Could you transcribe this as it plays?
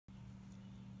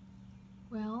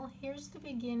Well, here's the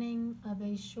beginning of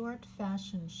a short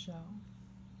fashion show.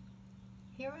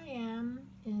 Here I am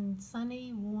in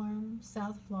sunny, warm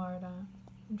South Florida,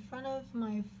 in front of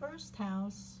my first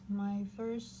house, my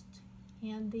first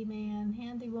handyman,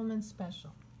 handywoman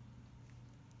special.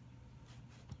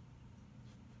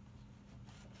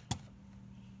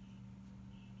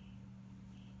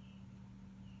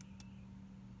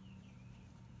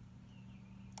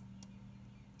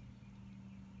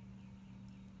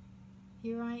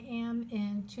 Here I am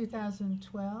in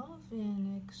 2012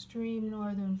 in extreme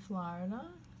northern Florida.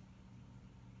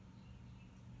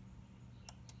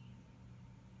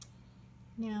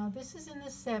 Now this is in the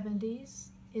 70s.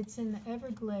 It's in the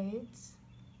Everglades.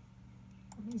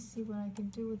 Let me see what I can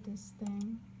do with this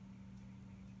thing.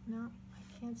 No,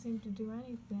 I can't seem to do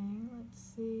anything. Let's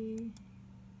see.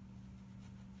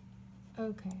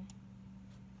 Okay.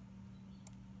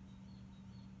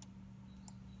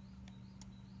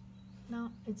 No,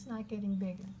 it's not getting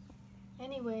bigger.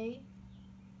 Anyway,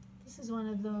 this is one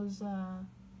of those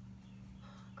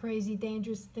crazy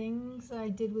dangerous things I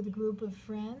did with a group of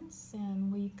friends, and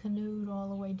we canoed all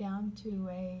the way down to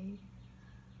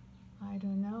I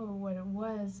don't know what it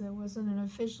was. It wasn't an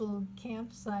official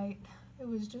campsite. It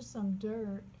was just some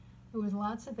dirt. There was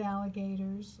lots of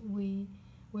alligators. We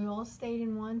all stayed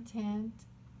in one tent.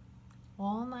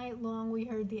 All night long we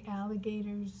heard the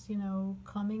alligators, you know,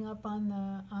 coming up on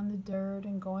the dirt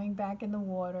and going back in the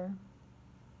water.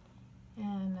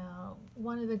 And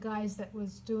one of the guys that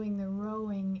was doing the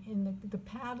rowing in the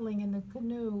paddling in the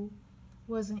canoe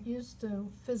wasn't used to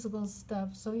physical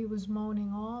stuff, so he was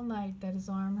moaning all night that his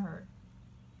arm hurt.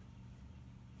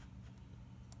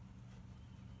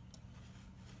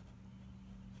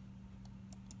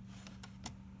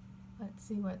 Let's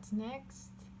see what's next.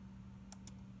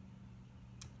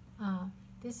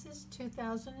 This is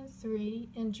 2003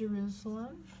 in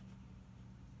Jerusalem,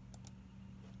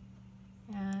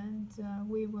 and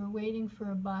we were waiting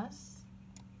for a bus.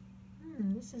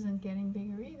 This isn't getting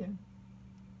bigger either.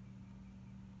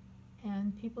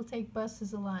 And people take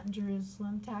buses a lot in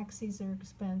Jerusalem. Taxis are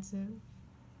expensive.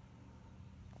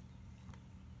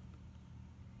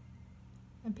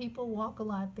 And people walk a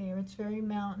lot there. It's very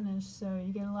mountainous, so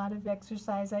you get a lot of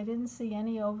exercise. I didn't see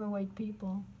any overweight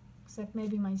people, except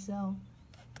maybe myself.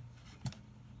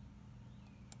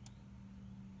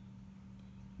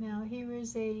 Now here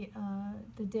is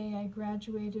the day I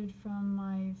graduated from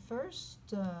my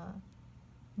first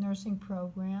nursing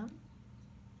program.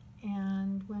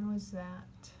 And when was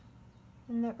that?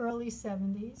 In the early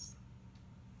 70s.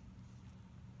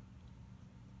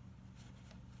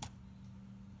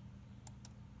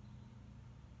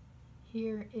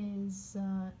 Here is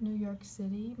New York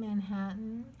City,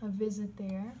 Manhattan, a visit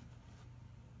there.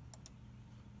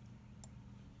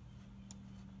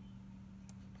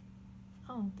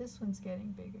 Oh, this one's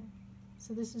getting bigger.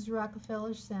 So this is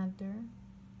Rockefeller Center.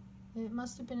 It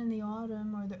must have been in the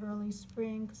autumn or the early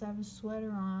spring because I have a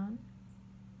sweater on.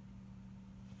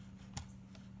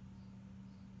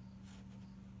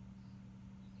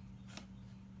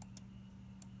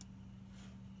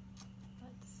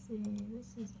 Let's see,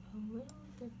 this is a little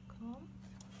difficult.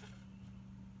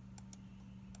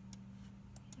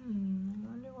 I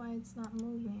wonder why it's not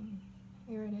moving.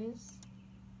 Here it is.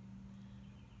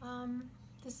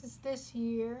 This is this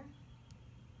year,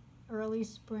 early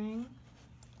spring.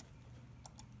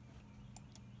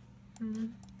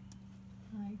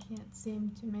 I can't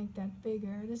seem to make that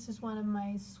bigger. This is one of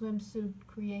my swimsuit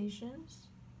creations.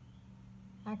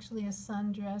 Actually a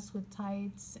sundress with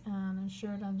tights and a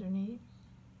shirt underneath.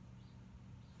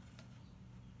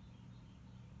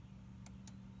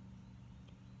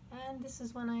 And this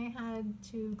is when I had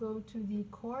to go to the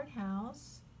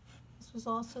courthouse. This was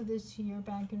also this year,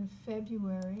 back in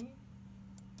February,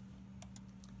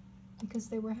 because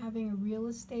they were having a real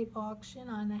estate auction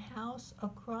on a house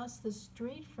across the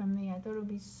street from me. I thought it would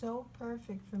be so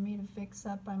perfect for me to fix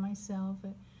up by myself.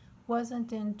 It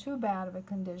wasn't in too bad of a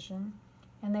condition,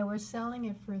 and they were selling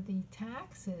it for the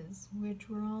taxes, which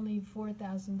were only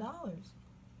 $4,000.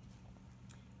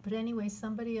 But anyway,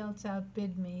 somebody else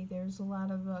outbid me. There's a lot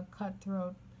of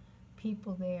cutthroat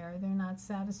people there. They're not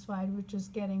satisfied with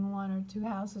just getting one or two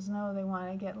houses. No, they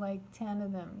want to get like 10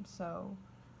 of them. So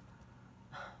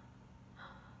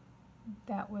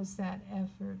that was that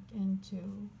effort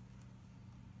into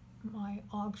my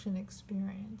auction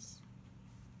experience.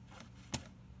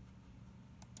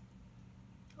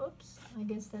 Oops, I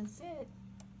guess that's it.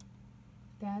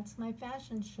 That's my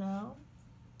fashion show.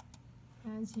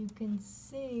 As you can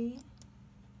see,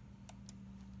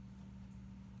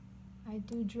 I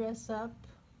do dress up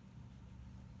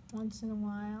once in a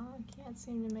while. I can't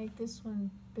seem to make this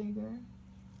one bigger.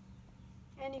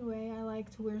 Anyway, I like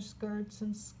to wear skirts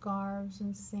and scarves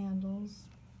and sandals.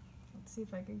 Let's see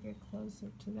if I could get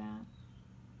closer to that.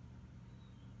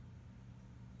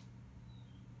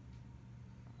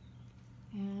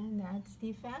 And that's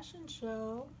the fashion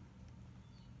show.